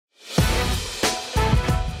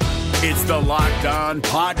It's the Locked On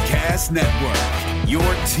Podcast Network, your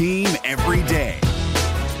team every day.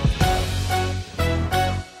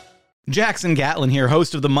 Jackson Gatlin here,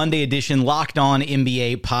 host of the Monday edition Locked On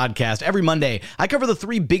NBA podcast. Every Monday, I cover the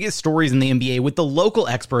three biggest stories in the NBA with the local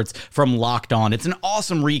experts from Locked On. It's an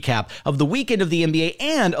awesome recap of the weekend of the NBA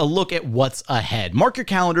and a look at what's ahead. Mark your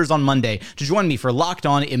calendars on Monday to join me for Locked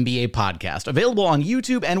On NBA podcast, available on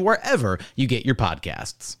YouTube and wherever you get your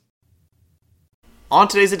podcasts. On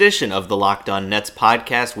today's edition of the Locked On Nets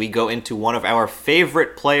podcast, we go into one of our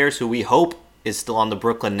favorite players who we hope is still on the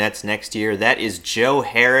Brooklyn Nets next year. That is Joe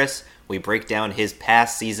Harris. We break down his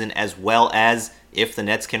past season as well as if the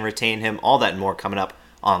Nets can retain him. All that and more coming up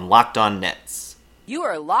on Locked On Nets. You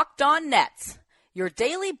are Locked On Nets, your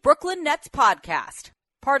daily Brooklyn Nets podcast.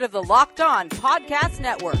 Part of the Locked On Podcast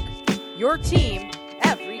Network, your team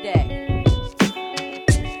every day.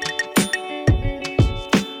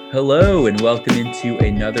 Hello and welcome into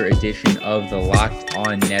another edition of the Locked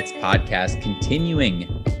On Nets podcast,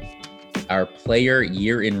 continuing our player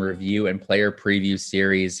year in review and player preview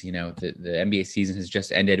series. You know, the NBA season has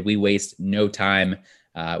just ended. We waste no time.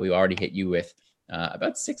 We've already hit you with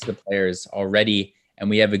about 6 of the players already. And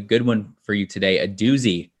we have a good one for you today, a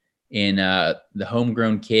doozy in the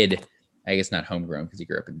homegrown kid. I guess not homegrown because he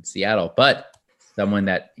grew up in Seattle, but someone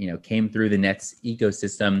that, you know, came through the Nets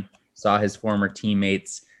ecosystem, saw his former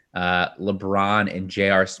teammates, LeBron and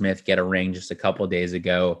J.R. Smith get a ring just a couple days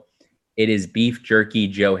ago. It is Beef Jerky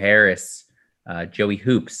Joe Harris, Joey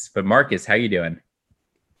Hoops. But Marcus, how you doing?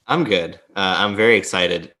 I'm good. I'm very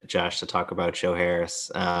excited, Josh, to talk about Joe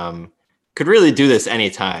Harris. Could really do this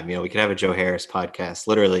anytime. You know, we could have a Joe Harris podcast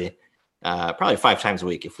literally probably 5 times a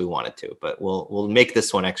week if we wanted to, but we'll make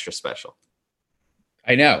this one extra special.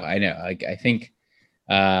 I know. I think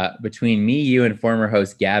between me, you, and former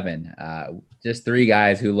host Gavin, just 3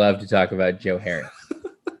 guys who love to talk about Joe Harris.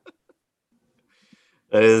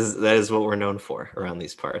 That is what we're known for around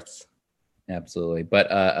these parts. Absolutely. But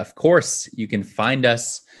of course, you can find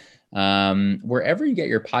us wherever you get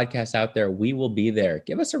your podcasts out there. We will be there.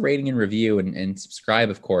 Give us a rating and review and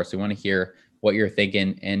subscribe, of course. We want to hear what you're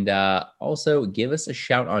thinking. And also give us a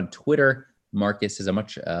shout on Twitter. Marcus has a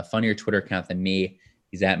much funnier Twitter account than me.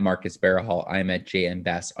 He's at Marcus Barahall. I'm at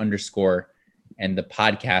JMBass_. And the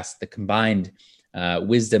podcast, the combined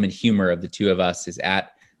wisdom and humor of the two of us is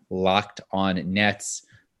at Locked On Nets.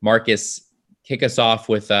 Marcus, kick us off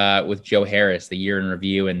with Joe Harris, the year in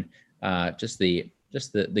review, and just the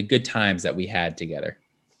good times that we had together.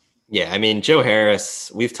 Yeah, I mean, Joe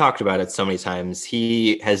Harris, we've talked about it so many times.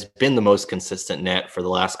 He has been the most consistent net for the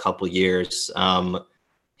last couple of years.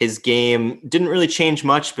 His game didn't really change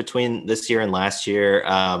much between this year and last year.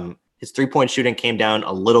 His 3-point shooting came down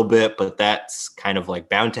a little bit, but that's kind of like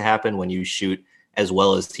bound to happen when you shoot as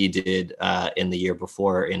well as he did in the year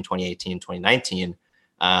before in 2018, 2019.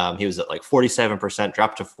 He was at like 47%,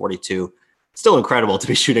 dropped to 42. Still incredible to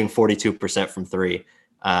be shooting 42% from 3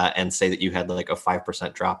 and say that you had like a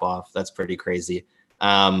 5% drop off. That's pretty crazy.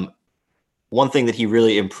 One thing that he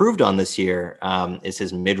really improved on this year is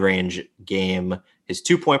his mid-range game. His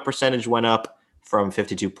 2-point percentage went up from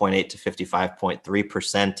 52.8 to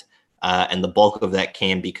 55.3%. And the bulk of that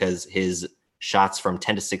came because his shots from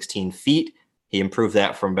 10 to 16 feet, he improved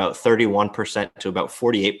that from about 31% to about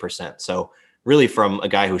 48%. So really from a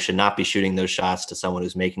guy who should not be shooting those shots to someone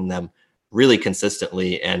who's making them really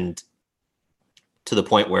consistently and to the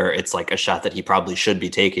point where it's like a shot that he probably should be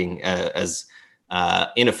taking, as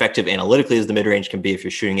ineffective analytically as the mid-range can be if you're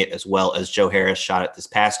shooting it as well as Joe Harris shot it this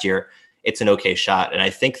past year. It's an okay shot. And I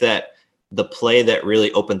think that the play that really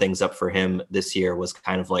opened things up for him this year was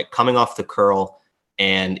kind of like coming off the curl,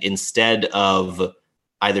 and instead of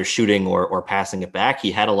either shooting or passing it back,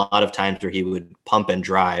 he had a lot of times where he would pump and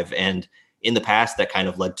drive. And in the past, that kind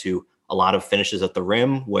of led to a lot of finishes at the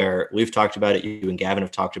rim where we've talked about it. You and Gavin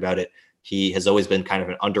have talked about it. He has always been kind of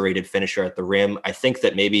an underrated finisher at the rim. I think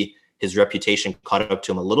that maybe his reputation caught up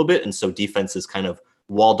to him a little bit. And so defenses kind of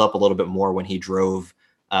walled up a little bit more when he drove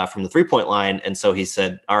from the 3-point line. And so he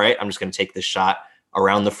said, all right, I'm just going to take this shot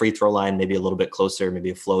around the free throw line, maybe a little bit closer,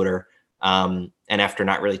 maybe a floater. And after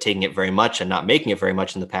not really taking it very much and not making it very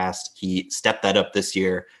much in the past, he stepped that up this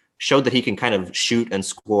year, showed that he can kind of shoot and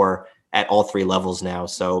score at all 3 levels now.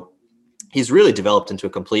 So he's really developed into a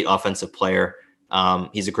complete offensive player.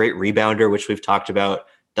 He's a great rebounder, which we've talked about.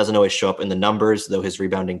 Doesn't always show up in the numbers, though his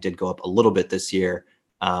rebounding did go up a little bit this year.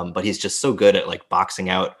 But he's just so good at like boxing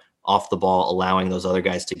out off the ball, allowing those other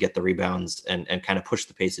guys to get the rebounds and kind of push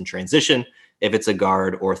the pace in transition if it's a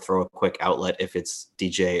guard, or throw a quick outlet if it's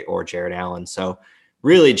DJ or Jared Allen. So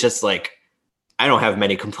really just like, I don't have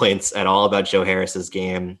many complaints at all about Joe Harris's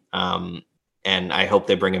game. And I hope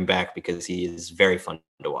they bring him back because he is very fun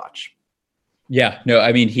to watch. Yeah, no,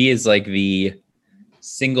 I mean, he is like the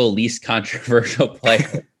single least controversial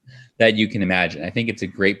player that you can imagine. I think it's a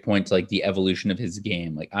great point to like the evolution of his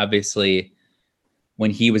game. Like obviously when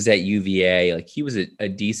he was at UVA, like he was a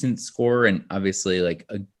decent scorer and obviously like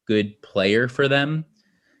a good player for them,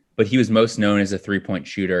 but he was most known as a 3-point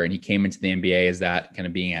shooter. And he came into the NBA as that, kind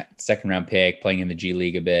of being a second round pick, playing in the G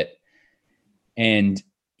League a bit. And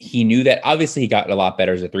he knew that obviously he got a lot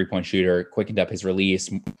better as a 3-point shooter, quickened up his release,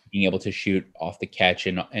 being able to shoot off the catch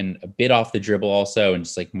and a bit off the dribble also, and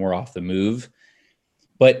just like more off the move.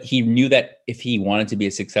 But he knew that if he wanted to be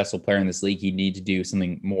a successful player in this league, he'd need to do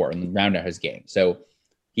something more and round out his game. So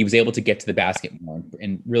he was able to get to the basket more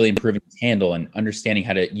and really improving his handle and understanding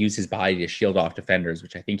how to use his body to shield off defenders,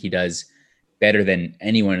 which I think he does better than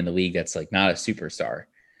anyone in the league that's like not a superstar.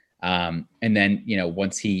 And then,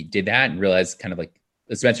 once he did that and realized kind of like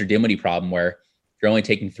the Spencer Dinwiddie problem where if you're only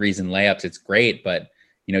taking threes and layups, it's great, but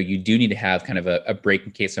you do need to have kind of a break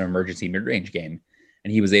in case of an emergency mid-range game.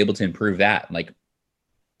 And he was able to improve that. Like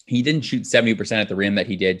he didn't shoot 70% at the rim that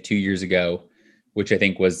he did 2 years ago, which I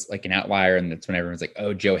think was like an outlier. And that's when everyone's like,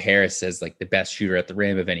 oh, Joe Harris is like the best shooter at the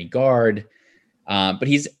rim of any guard. But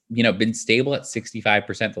he's, been stable at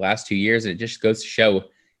 65% the last 2 years. And it just goes to show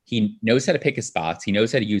he knows how to pick his spots. He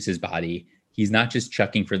knows how to use his body. He's not just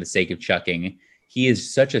chucking for the sake of chucking. He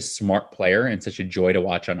is such a smart player and such a joy to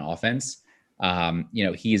watch on offense.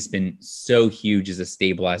 He has been so huge as a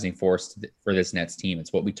stabilizing force for this Nets team.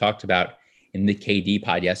 It's what we talked about in the KD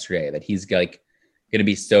pod yesterday, that he's like going to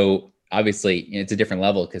be so obviously it's a different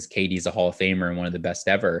level because KD's a Hall of Famer and one of the best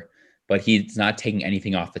ever, but he's not taking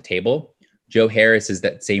anything off the table. Joe Harris is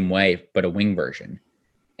that same way, but a wing version.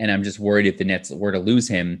 And I'm just worried if the Nets were to lose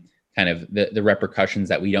him, kind of the repercussions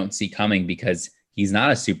that we don't see coming because he's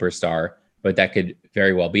not a superstar, but that could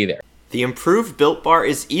very well be there. The improved Built Bar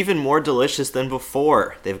is even more delicious than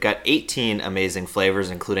before. They've got 18 amazing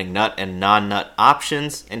flavors, including nut and non-nut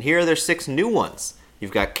options, and here are their 6 new ones.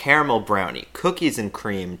 You've got caramel brownie, cookies and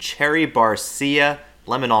cream, cherry barcia,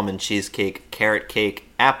 lemon almond cheesecake, carrot cake,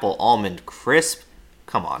 apple almond crisp.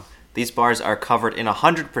 Come on. These bars are covered in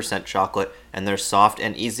 100% chocolate, and they're soft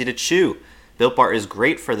and easy to chew. Built Bar is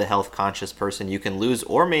great for the health-conscious person. You can lose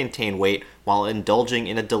or maintain weight while indulging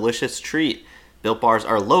in a delicious treat. Built Bars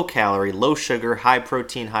are low-calorie, low-sugar,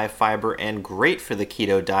 high-protein, high-fiber, and great for the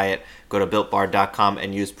keto diet. Go to BuiltBar.com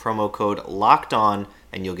and use promo code LOCKEDON,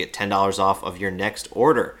 and you'll get $10 off of your next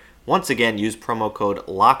order. Once again, use promo code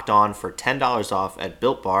LOCKEDON for $10 off at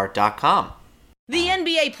BuiltBar.com. The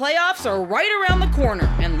NBA playoffs are right around the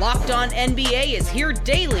corner, and Locked On NBA is here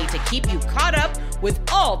daily to keep you caught up with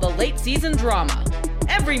all the late-season drama.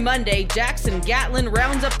 Every Monday, Jackson Gatlin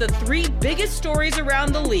rounds up the 3 biggest stories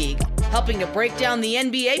around the league, helping to break down the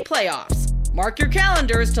NBA playoffs. Mark your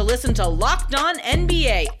calendars to listen to Locked On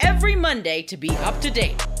NBA every Monday to be up to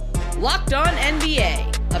date. Locked On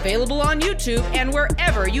NBA, available on YouTube and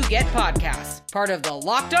wherever you get podcasts. Part of the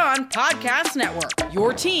Locked On Podcast Network,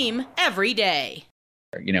 your team every day.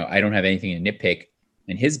 I don't have anything to nitpick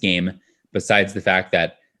in his game besides the fact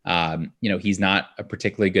that he's not a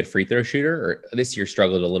particularly good free throw shooter, or this year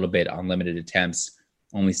struggled a little bit on limited attempts,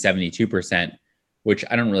 only 72%, which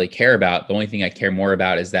I don't really care about. The only thing I care more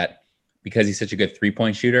about is that because he's such a good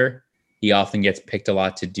 3-point shooter, he often gets picked a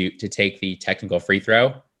lot to take the technical free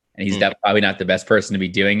throw. And he's probably not the best person to be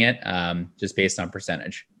doing it, just based on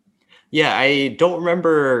percentage. Yeah, I don't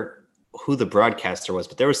remember who the broadcaster was,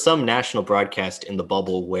 but there was some national broadcast in the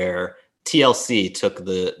bubble where TLC took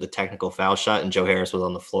the technical foul shot and Joe Harris was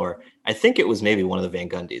on the floor. I think it was maybe one of the Van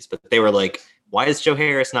Gundys, but they were like, why is Joe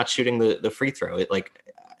Harris not shooting the free throw?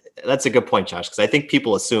 That's a good point, Josh, because I think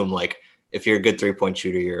people assume like if you're a good 3-point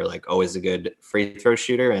shooter, you're like always a good free throw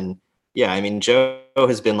shooter. And yeah, I mean, Joe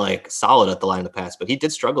has been like solid at the line in the past, but he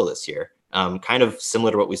did struggle this year. Kind of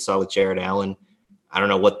similar to what we saw with Jared Allen. I don't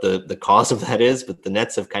know what the cause of that is, but the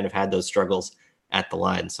Nets have kind of had those struggles at the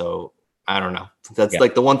line. So I don't know. That's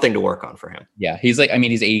like the one thing to work on for him. Yeah. He's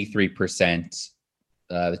 83%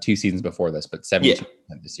 the 2 seasons before this, but 72%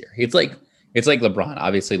 this year. It's like LeBron.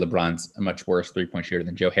 Obviously LeBron's a much worse 3-point shooter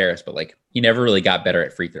than Joe Harris, but like he never really got better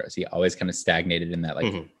at free throws. He always kind of stagnated in that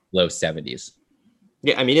low 70s.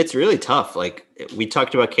 Yeah. I mean, it's really tough. Like we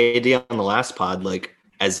talked about KD on the last pod, like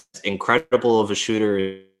as incredible of a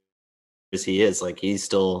shooter as he is, like he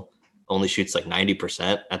still only shoots like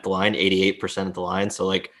 90% at the line, 88% at the line. So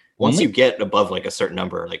like once you get above like a certain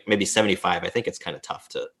number, like maybe 75, I think it's kind of tough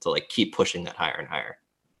to like keep pushing that higher and higher.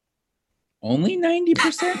 Only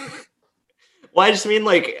 90%? Well, I just mean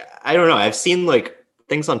like, I don't know. I've seen like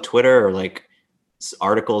things on Twitter or like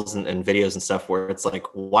articles and videos and stuff where it's like,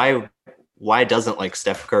 why why doesn't like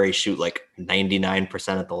Steph Curry shoot like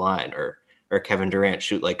 99% at the line, or Kevin Durant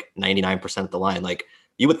shoot like 99% at the line? Like,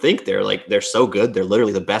 you would think they're so good. They're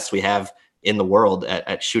literally the best we have in the world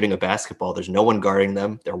at shooting a basketball. There's no one guarding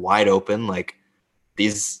them. They're wide open. Like,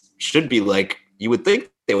 these should be like, you would think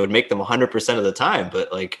they would make them 100% of the time,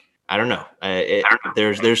 but like, I don't know.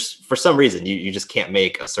 There's for some reason you just can't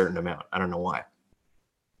make a certain amount. I don't know why.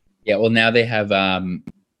 Yeah, well, now they have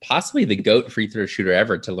possibly the GOAT free throw shooter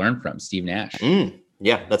ever to learn from, Steve Nash.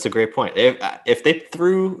 Yeah, that's a great point. If they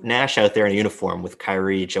threw Nash out there in a uniform with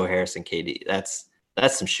Kyrie, Joe Harris, and KD, that's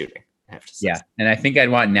some shooting, I have to say. Yeah, and I think I'd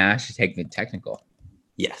want Nash to take the technical.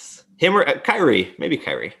 Yes. Him or Kyrie, maybe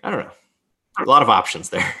Kyrie. I don't know. A lot of options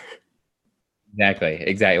there. Exactly.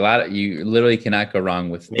 You literally cannot go wrong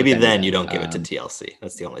with. Maybe then you don't give it to TLC.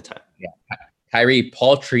 That's the only time. Yeah. Kyrie,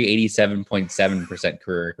 paltry 87.7%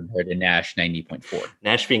 career compared to Nash 90.4.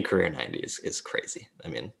 Nash being career 90 is crazy. I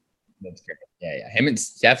mean, that's great. Yeah. Him and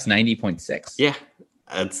Steph's 90.6. Yeah,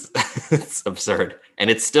 it's absurd, and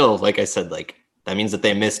it's still, like I said, like that means that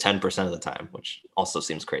they miss 10% of the time, which also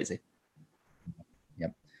seems crazy.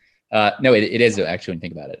 Yep. No, it is actually when you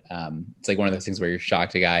think about it. It's like one of those things where you're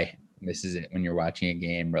shocked a guy misses it when you're watching a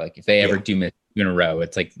game, where like if they ever do miss two in a row,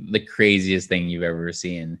 it's like the craziest thing you've ever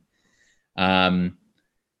seen.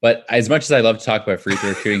 But as much as I love to talk about free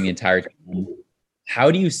throw shooting the entire time, how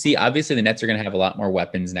do you see, obviously the Nets are going to have a lot more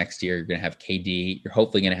weapons next year. You're going to have KD. You're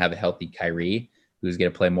hopefully going to have a healthy Kyrie, who's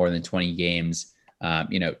going to play more than 20 games.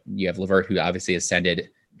 You have LeVert, who obviously ascended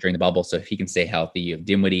during the bubble. So if he can stay healthy, you have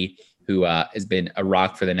Dinwiddie, who has been a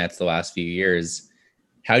rock for the Nets the last few years.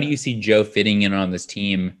 How do you see Joe fitting in on this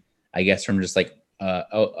team? I guess from just like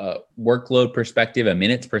a workload perspective, a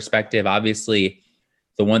minutes perspective. Obviously,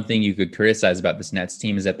 the one thing you could criticize about this Nets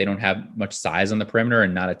team is that they don't have much size on the perimeter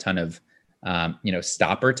and not a ton of,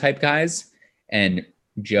 stopper type guys. And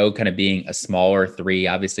Joe kind of being a smaller three,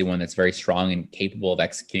 obviously one that's very strong and capable of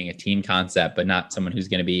executing a team concept, but not someone who's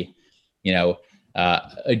going to be,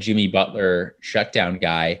 a Jimmy Butler shutdown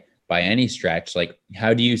guy by any stretch. Like,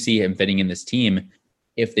 how do you see him fitting in this team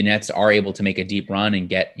if the Nets are able to make a deep run and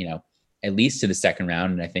get, at least to the second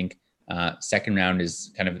round? And I think second round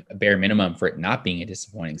is kind of a bare minimum for it not being a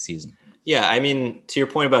disappointing season. Yeah, I mean, to your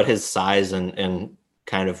point about his size and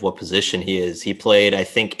kind of what position he is, he played, I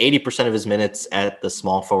think, 80% of his minutes at the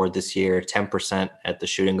small forward this year, 10% at the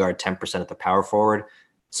shooting guard, 10% at the power forward.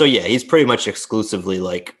 So yeah, he's pretty much exclusively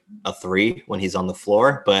like a three when he's on the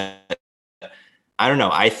floor. But I don't know.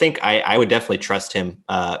 I think I would definitely trust him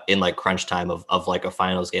in like crunch time of like a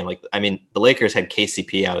finals game. Like, I mean, the Lakers had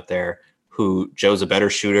KCP out there, who Joe's a better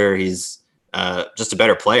shooter. He's just a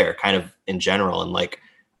better player kind of in general. And like,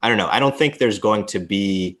 I don't know. I don't think there's going to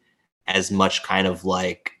be as much kind of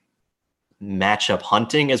like matchup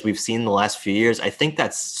hunting as we've seen the last few years. I think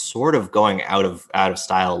that's sort of going out of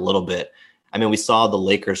style a little bit. I mean, we saw the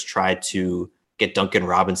Lakers try to get Duncan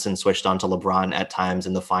Robinson switched onto LeBron at times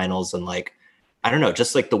in the finals. And like, I don't know,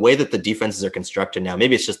 just like the way that the defenses are constructed now,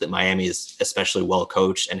 maybe it's just that Miami is especially well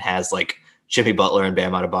coached and has like Jimmy Butler and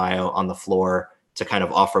Bam Adebayo on the floor to kind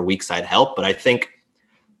of offer weak side help. But I think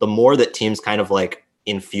the more that teams kind of like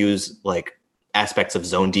infuse like aspects of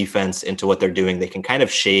zone defense into what they're doing, they can kind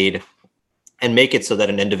of shade and make it so that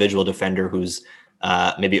an individual defender who's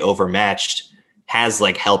maybe overmatched has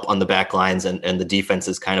like help on the back lines, and the defense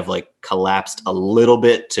is kind of like collapsed a little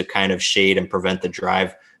bit to kind of shade and prevent the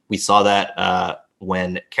drive. We saw that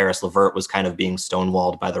when Karis LeVert was kind of being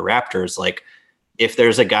stonewalled by the Raptors. Like, if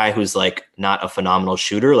there's a guy who's like not a phenomenal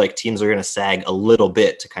shooter, like teams are going to sag a little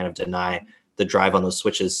bit to kind of deny the drive on those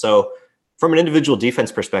switches. So from an individual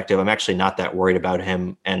defense perspective, I'm actually not that worried about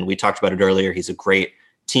him. And we talked about it earlier. He's a great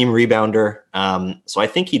team rebounder. So I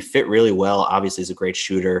think he'd fit really well. Obviously, he's a great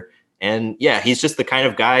shooter. And yeah, he's just the kind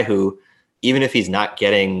of guy who, even if he's not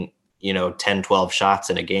getting, 10, 12 shots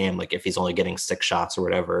in a game, like if he's only getting 6 shots or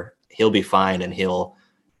whatever, he'll be fine. And he'll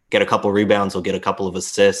get a couple rebounds. He'll get a couple of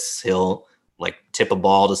assists. He'll like tip a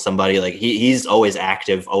ball to somebody. Like he's always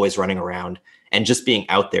active, always running around, and just being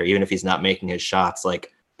out there, even if he's not making his shots,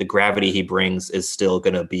 like the gravity he brings is still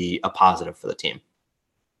going to be a positive for the team.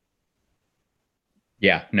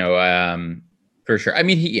 Yeah, no, for sure. I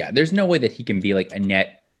mean, there's no way that he can be like a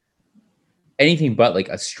net, anything but like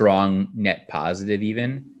a strong net positive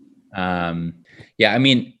even. I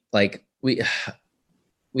mean, like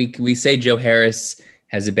we say Joe Harris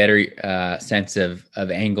has a better sense of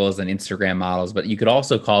angles than Instagram models, but you could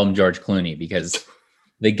also call him George Clooney, because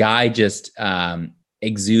the guy just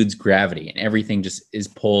exudes gravity and everything just is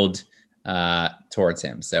pulled towards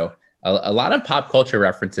him. So a lot of pop culture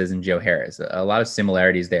references in Joe Harris, a lot of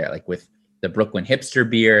similarities there, like with the Brooklyn hipster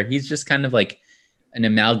beer. He's just kind of like an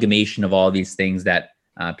amalgamation of all these things that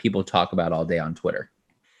people talk about all day on Twitter.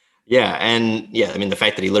 Yeah. And I mean, the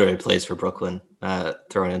fact that he literally plays for Brooklyn,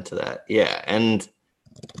 thrown into that. Yeah. And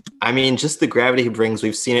I mean, just the gravity he brings,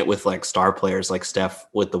 we've seen it with like star players like Steph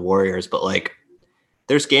with the Warriors, but like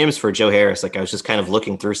there's games for Joe Harris. Like I was just kind of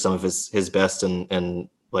looking through some of his best and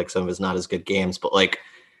like some of his not as good games, but like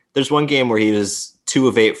there's one game where he was 2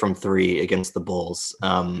 of 8 from 3 against the Bulls.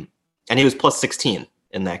 And he was plus 16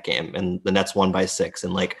 in that game, and the Nets won by 6.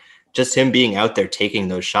 And like just him being out there taking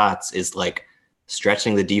those shots is like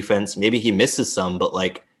stretching the defense. Maybe he misses some, but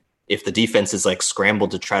like if the defense is like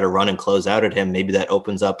scrambled to try to run and close out at him, maybe that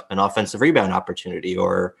opens up an offensive rebound opportunity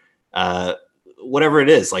or whatever it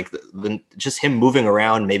is. Like just him moving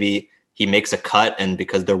around, maybe he makes a cut, and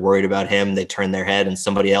because they're worried about him, they turn their head and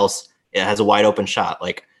somebody else has a wide open shot.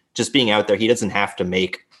 Like just being out there, he doesn't have to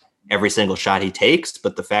make every single shot he takes,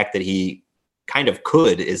 but the fact that he kind of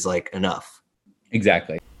could is like enough.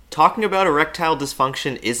 Exactly. Talking about erectile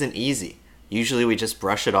dysfunction isn't easy. Usually we just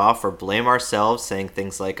brush it off or blame ourselves, saying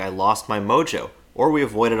things like, I lost my mojo, or we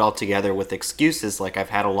avoid it altogether with excuses like I've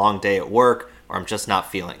had a long day at work or I'm just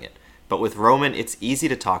not feeling it. But with Roman, it's easy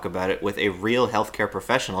to talk about it with a real healthcare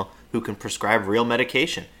professional who can prescribe real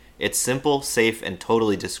medication. It's simple, safe, and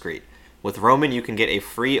totally discreet. With Roman, you can get a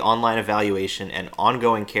free online evaluation and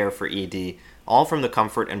ongoing care for ED, all from the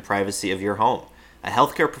comfort and privacy of your home. A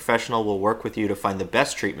healthcare professional will work with you to find the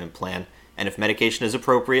best treatment plan, and if medication is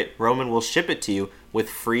appropriate, Roman will ship it to you with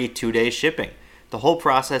free 2-day shipping. The whole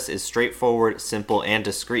process is straightforward, simple, and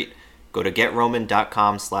discreet. Go to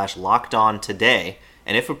GetRoman.com/lockedon today,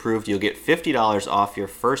 and if approved, you'll get $50 off your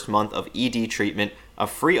first month of ED treatment, a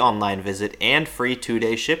free online visit, and free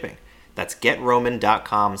 2-day shipping. That's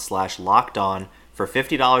GetRoman.com/lockedon for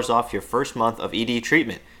 $50 off your first month of ED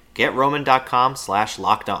treatment.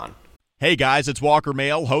 GetRoman.com/lockedon. Hey guys, it's Walker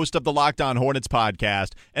Mail, host of the Locked On Hornets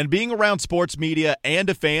podcast, and being around sports media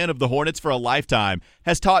and a fan of the Hornets for a lifetime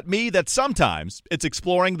has taught me that sometimes it's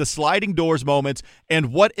exploring the sliding doors moments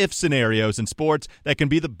and what-if scenarios in sports that can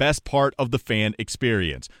be the best part of the fan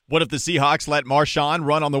experience. What if the Seahawks let Marshawn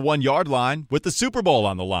run on the 1-yard line with the Super Bowl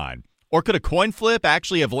on the line? Or could a coin flip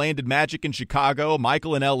actually have landed Magic in Chicago,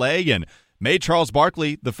 Michael in L.A., and made Charles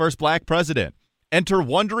Barkley the first black president? Enter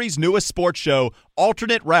Wondery's newest sports show,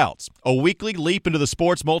 Alternate Routes, a weekly leap into the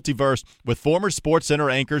sports multiverse with former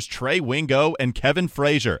SportsCenter anchors Trey Wingo and Kevin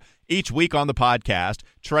Frazier. Each week on the podcast,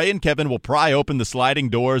 Trey and Kevin will pry open the sliding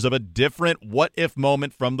doors of a different what-if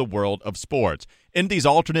moment from the world of sports. In these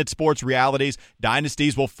alternate sports realities,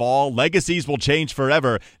 dynasties will fall, legacies will change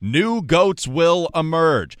forever, new GOATs will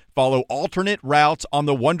emerge. Follow Alternate Routes on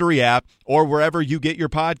the Wondery app or wherever you get your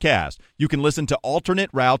podcast. You can listen to Alternate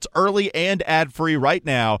Routes early and ad-free right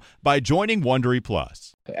now by joining Wondery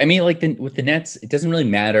Plus. I mean, like with the Nets, it doesn't really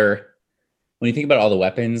matter when you think about all the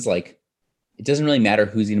weapons. Like, it doesn't really matter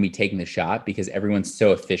who's going to be taking the shot because everyone's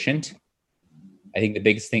so efficient. I think the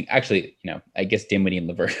biggest thing, actually, I guess Dinwiddie and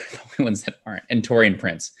LeVert are the only ones that aren't, and Taurean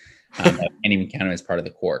Prince. I can't even count him as part of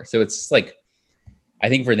the core. So it's like, I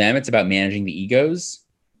think for them, it's about managing the egos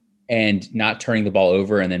and not turning the ball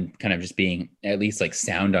over and then kind of just being at least like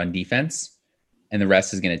sound on defense. And the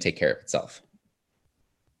rest is going to take care of itself.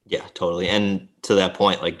 Yeah, totally. And to that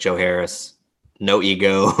point, like Joe Harris, no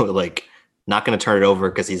ego, like not going to turn it over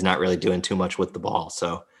because he's not really doing too much with the ball.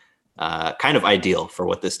 So kind of ideal for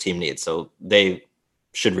what this team needs. So they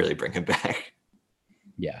should really bring him back.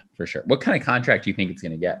 Yeah, for sure. What kind of contract do you think it's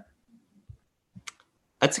going to get?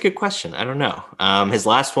 That's a good question. I don't know. His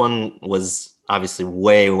last one was obviously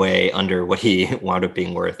way, way under what he wound up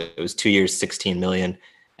being worth. It was 2 years, $16 million.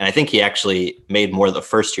 And I think he actually made more the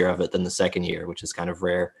first year of it than the second year, which is kind of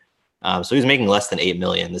rare. So he was making less than $8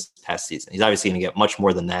 million this past season. He's obviously going to get much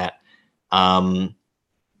more than that.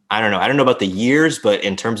 I don't know. I don't know about the years, but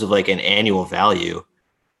in terms of like an annual value,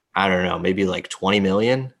 I don't know, maybe like 20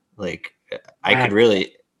 million. Like I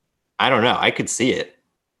don't know. I could see it.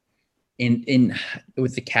 In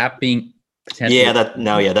with the cap being potentially.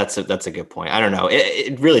 Yeah, that's a good point. I don't know.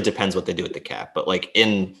 It really depends what they do with the cap, but like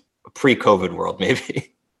in a pre-COVID world,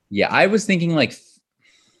 maybe. Yeah, I was thinking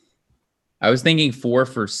 4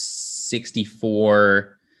 for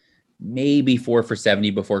 64, maybe 4 for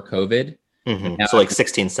 70 before COVID. Mm-hmm. So like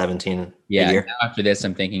 16, 17. Yeah. A year. After this,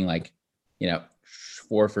 I'm thinking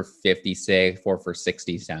 4 for 56, 4 for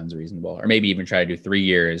 60 sounds reasonable, or maybe even try to do 3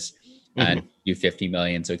 years and do 50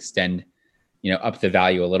 million. So extend, up the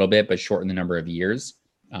value a little bit, but shorten the number of years.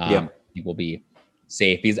 I think we'll be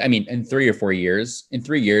safe because in 3 or 4 years,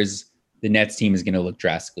 the Nets team is going to look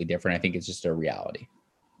drastically different. I think it's just a reality.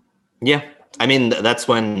 Yeah. That's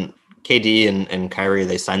when KD and Kyrie,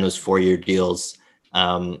 they signed those 4-year deals.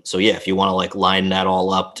 So yeah, if you want to like line that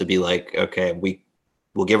all up to be like, okay,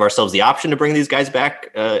 we'll give ourselves the option to bring these guys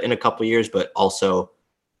back in a couple of years, but also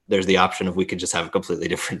there's the option of we could just have a completely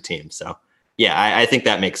different team. So yeah, I think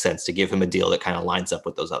that makes sense to give him a deal that kind of lines up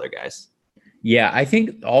with those other guys. Yeah, I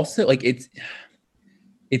think also like it's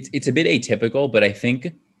a bit atypical, but I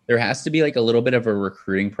think there has to be like a little bit of a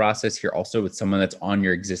recruiting process here also with someone that's on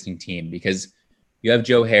your existing team, because you have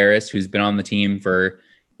Joe Harris, who's been on the team for,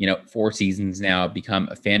 4 seasons now, become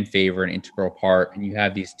a fan favorite, an integral part. And you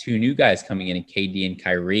have these 2 new guys coming in KD and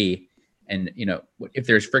Kyrie. And, if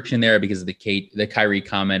there's friction there because of the Kyrie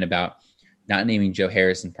comment about not naming Joe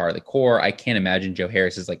Harris in part of the core, I can't imagine Joe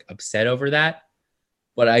Harris is like upset over that.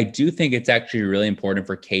 But I do think it's actually really important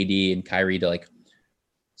for KD and Kyrie to like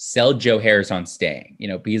sell Joe Harris on staying,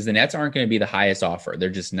 because the Nets aren't going to be the highest offer. They're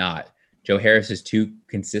just not. Joe Harris is too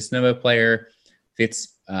consistent of a player,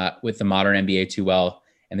 fits with the modern NBA too well.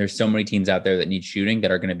 And there's so many teams out there that need shooting that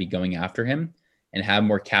are going to be going after him and have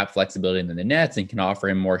more cap flexibility than the Nets and can offer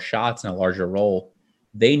him more shots and a larger role.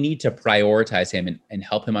 They need to prioritize him and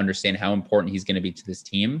help him understand how important he's going to be to this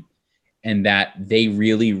team and that they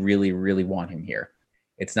really, really, really want him here.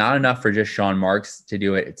 It's not enough for just Sean Marks to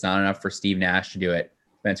do it. It's not enough for Steve Nash to do it.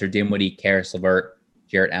 Spencer Dinwiddie, Karis LeVert,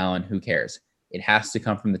 Jarrett Allen, who cares? It has to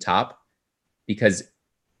come from the top because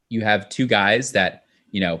you have 2 guys that,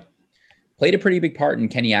 played a pretty big part in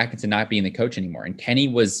Kenny Atkinson not being the coach anymore. And Kenny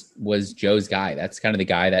was Joe's guy. That's kind of the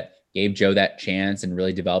guy that gave Joe that chance and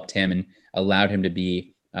really developed him and allowed him to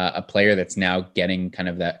be a player that's now getting kind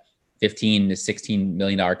of that $15 to $16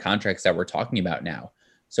 million contracts that we're talking about now.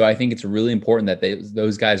 So I think it's really important that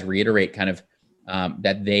those guys reiterate kind of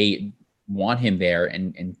that they want him there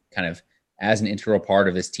and kind of as an integral part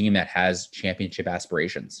of this team that has championship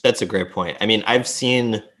aspirations. That's a great point. I mean, I've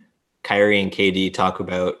seen Kyrie and KD talk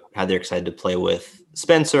about how they're excited to play with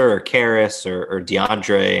Spencer or Karis or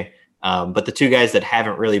DeAndre. But the 2 guys that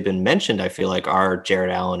haven't really been mentioned, I feel like, are Jarrett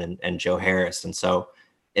Allen and Joe Harris. And so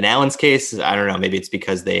in Allen's case, I don't know, maybe it's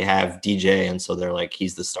because they have DJ and so they're like,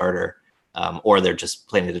 he's the starter, or they're just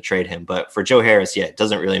planning to trade him. But for Joe Harris, yeah, it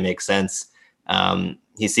doesn't really make sense.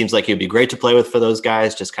 He seems like he'd be great to play with for those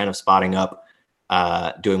guys, just kind of spotting up,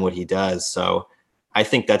 doing what he does. So I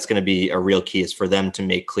think that's going to be a real key, is for them to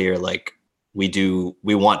make clear, like, we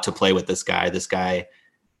want to play with this guy. This guy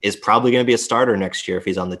is probably going to be a starter next year if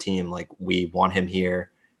he's on the team. Like, we want him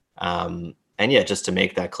here. And yeah, just to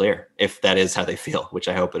make that clear, if that is how they feel, which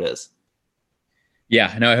I hope it is.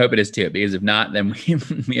 Yeah, no, I hope it is too, because if not, then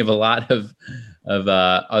we have a lot of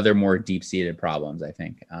other more deep-seated problems, I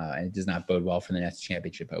think. And it does not bode well for the Nets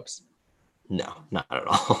championship hopes. No, not at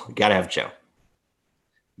all. Got to have Joe.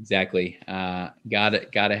 Exactly.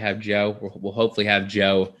 Gotta have Joe. We'll hopefully have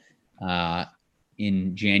Joe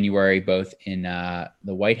in January, both in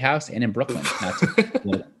the White House and in Brooklyn.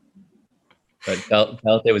 But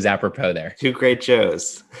felt it was apropos there. 2 great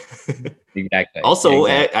Joes. Exactly. Also,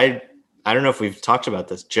 exactly. I don't know if we've talked about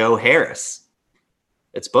this. Joe Harris.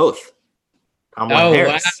 It's both. Kamala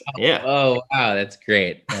Harris. Wow. Yeah. Oh, wow. That's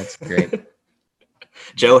great. That's great.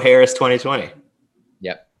 Joe Harris 2020.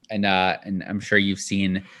 Yep. And I'm sure you've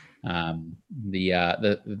seen the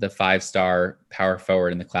 5-star power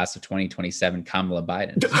forward in the class of 2027, Kamala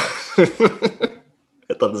Biden.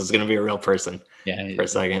 I thought this was going to be a real person. Yeah. For a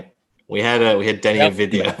second. We had Denny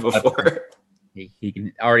Avidia before. He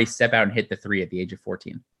can already step out and hit the 3 at the age of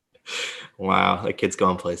 14. Wow, that kid's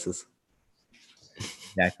going places.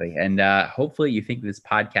 Exactly. And hopefully you think this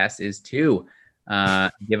podcast is too.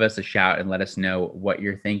 Give us a shout and let us know what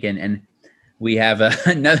you're thinking. And we have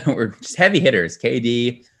we're just heavy hitters,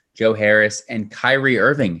 KD, Joe Harris, and Kyrie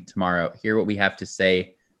Irving tomorrow. Hear what we have to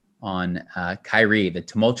say on Kyrie, the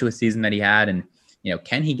tumultuous season that he had. And,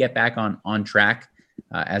 can he get back on track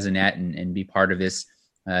as a Net and be part of this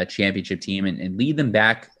championship team and lead them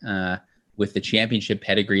back with the championship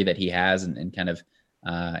pedigree that he has and kind of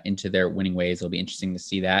into their winning ways. It'll be interesting to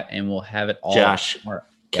see that. And we'll have it all. Josh,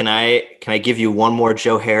 can I give you one more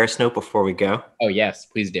Joe Harris note before we go? Oh, yes,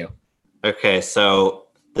 please do. Okay, so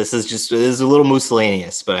this is a little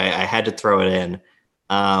miscellaneous, but I had to throw it in.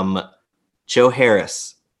 Joe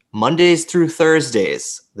Harris, Mondays through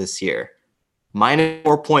Thursdays this year, minus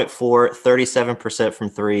 4.4, 37% from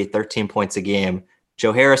 3, 13 points a game.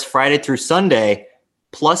 Joe Harris, Friday through Sunday,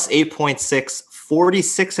 plus 8.6,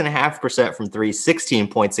 46.5% from 3, 16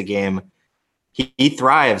 points a game. He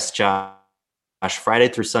thrives, Josh, Friday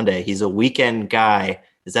through Sunday. He's a weekend guy.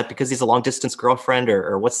 Is that because he's a long distance girlfriend,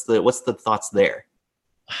 or what's the thoughts there?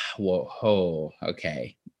 Whoa,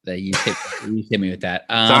 okay. You hit me with that.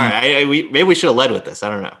 Sorry, maybe we should have led with this. I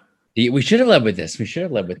don't know. We should have led with this.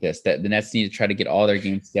 That the Nets need to try to get all their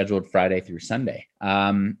games scheduled Friday through Sunday.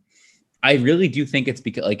 I really do think it's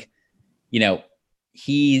because, like, you know,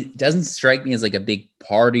 he doesn't strike me as like a big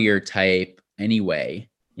partier type anyway.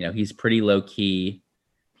 You know, he's pretty low key.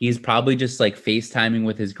 He's probably just like FaceTiming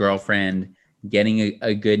with his girlfriend, getting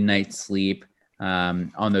a good night's sleep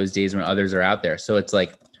on those days when others are out there. So it's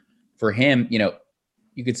like, for him, you know,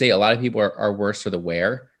 you could say a lot of people are worse for the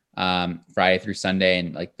wear Friday through Sunday,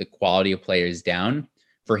 and like the quality of play is down.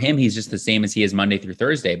 For him, he's just the same as he is Monday through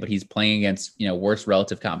Thursday, but he's playing against, you know, worse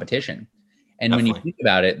relative competition. And Definitely. When you think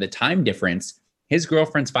about it, the time difference, his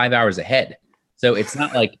girlfriend's 5 hours ahead. So it's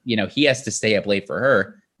not like, you know, he has to stay up late for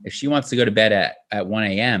her. If she wants to go to bed at 1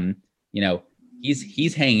 a.m., you know,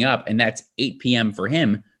 he's hanging up, and that's 8 p.m. for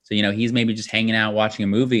him. So, you know, he's maybe just hanging out watching a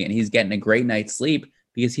movie, and he's getting a great night's sleep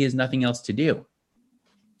because he has nothing else to do.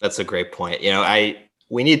 That's a great point. You know,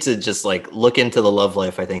 we need to just like look into the love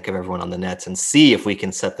life, I think, of everyone on the Nets and see if we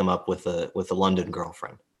can set them up with a London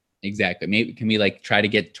girlfriend. Exactly. Maybe can we like try to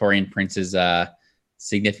get Taurean Prince's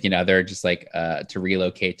significant other just like to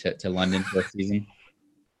relocate to London for a season?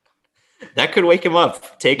 That could wake him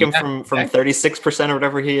up. Take him from 36% or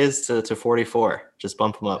whatever he is to 44. Just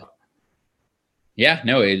bump him up. Yeah,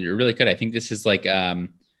 no, it really could. I think this is like, you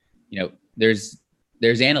know, there's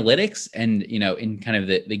analytics and, you know, in kind of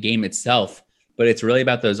the game itself, but it's really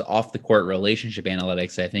about those off the court relationship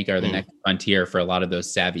analytics, I think, are the next frontier for a lot of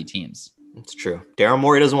those savvy teams. It's true. Daryl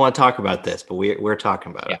Morey doesn't want to talk about this, but we're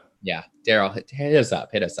talking about it. Yeah. Daryl, hit us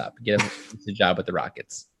up. Get him a job with the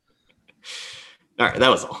Rockets. All right. That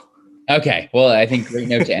was all. Okay. Well, I think great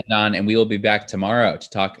note to end on, and we will be back tomorrow to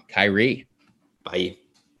talk Kyrie. Bye.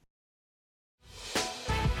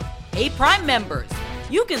 Hey, Prime members,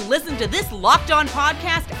 you can listen to this Locked On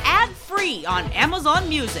podcast ad-free on Amazon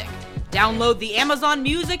Music. Download the Amazon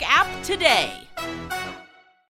Music app today.